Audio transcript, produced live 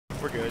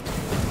We're good.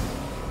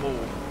 Whoa.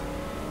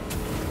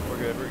 We're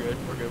good.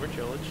 We're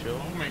chilling. Chill.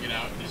 We'll make it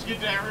out. Just get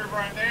that river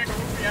right there.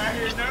 We'll be out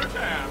here in no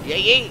time. Yeah.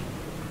 Yee.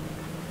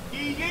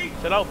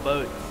 Shout out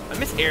boats. I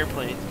miss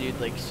airplanes, dude,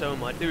 like so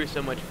much. They were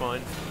so much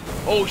fun.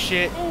 Oh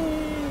shit.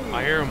 Ooh.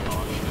 I hear him.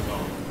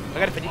 I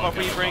got a 50 ball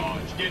for you, Frank.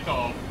 Get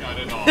off. Got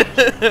it off. In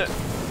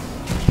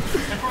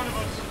front of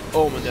us.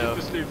 Oh my no.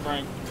 Shoot this dude,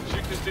 Frank.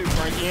 Shoot this dude,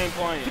 Frank. He ain't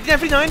playing.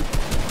 59,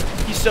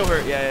 59. He's so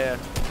hurt. Yeah.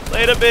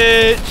 Later,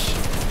 bitch.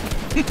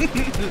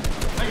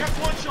 I got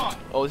one shot.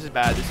 Oh, this is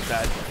bad.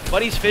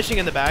 Buddy's fishing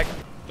in the back.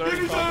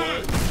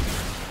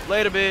 35.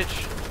 Later,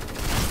 bitch.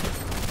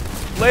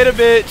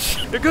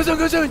 There goes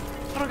on. I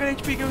don't got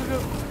HP. Go.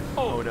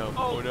 Oh no.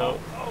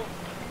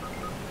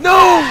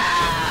 No!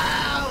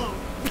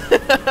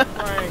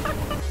 Frank.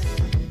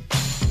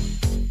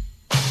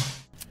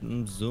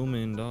 I'm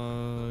zooming,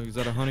 dog. Is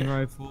that a hunting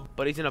rifle?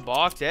 Buddy's in a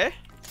box, eh?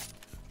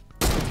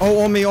 Oh,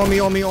 on me.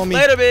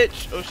 Later,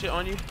 bitch. Oh shit,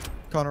 on you.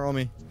 Connor, on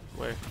me.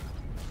 Where?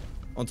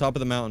 On top of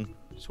the mountain.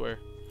 Swear.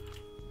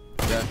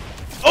 Yeah.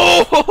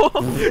 Oh!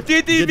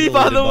 DTV,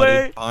 by the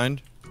way.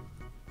 Behind.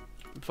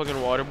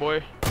 Fucking water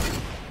boy.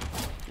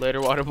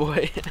 Later, water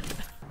boy.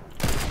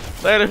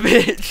 Later,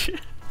 bitch.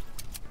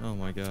 Oh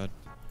my god.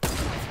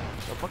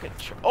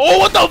 Oh,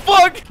 what the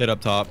fuck? Kid up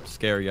top.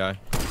 Scary guy.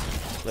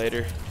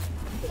 Later.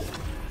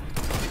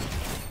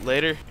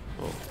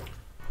 Oh.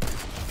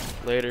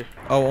 Later.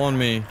 Oh, on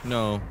me.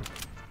 No.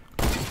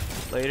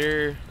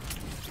 Later.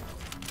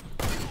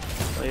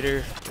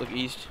 Look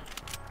east.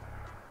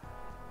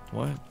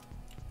 What?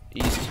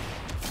 East.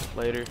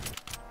 Later,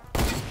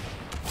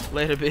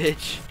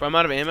 bitch. Bro, I'm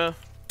out of ammo.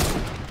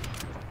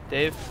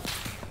 Dave.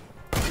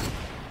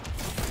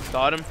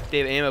 Got him.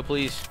 Dave, ammo,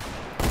 please.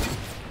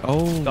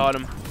 Oh. Got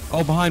him.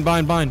 Oh,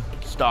 behind.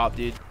 Stop,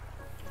 dude.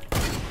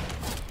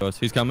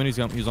 He's coming. He's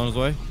on his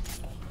way.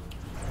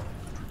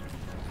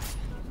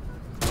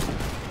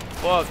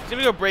 Fuck. He's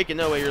gonna go break it.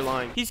 No way, you're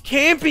lying. He's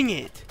camping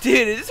it.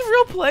 Dude, is this a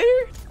real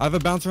player? I have a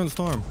bouncer in the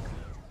storm.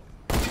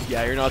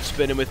 Yeah, you're not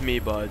spinning with me,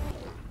 bud.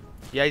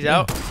 Yeah, he's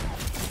out.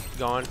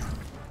 Gone.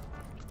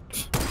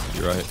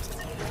 You're right.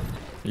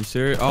 You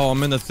serious? Oh,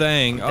 I'm in the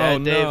thing.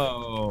 Dead, Oh, Dave.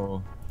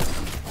 no.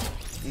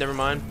 Never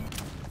mind.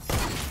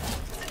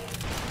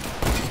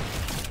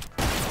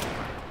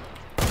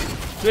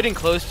 Getting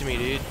close to me,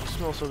 dude. You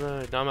smell so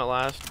good. Now I'm at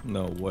last.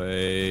 No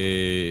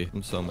way.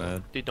 I'm so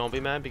mad. Dude, don't be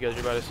mad because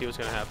you're about to see what's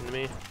gonna happen to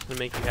me. It's gonna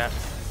make you happy.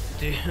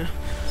 Dude.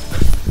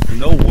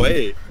 No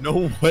way.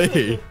 No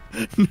way.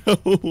 No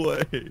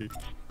way.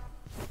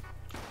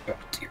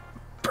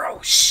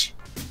 Bro, shh.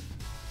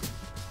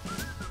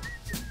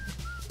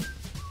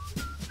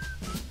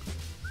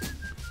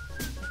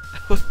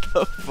 What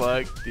the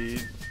fuck,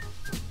 dude?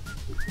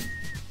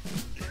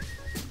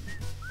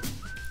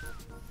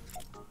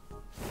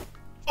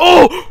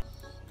 Oh!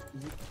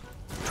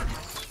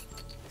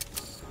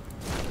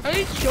 Are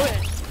you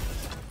shooting?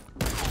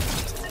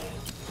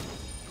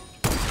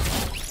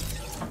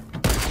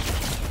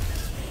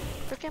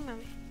 Freaking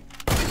mommy.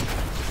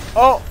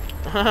 Oh!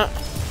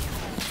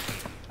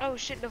 Oh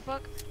shit, the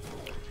fuck?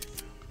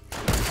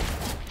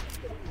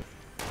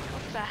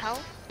 What the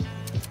hell?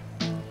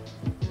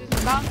 There's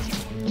a bounty.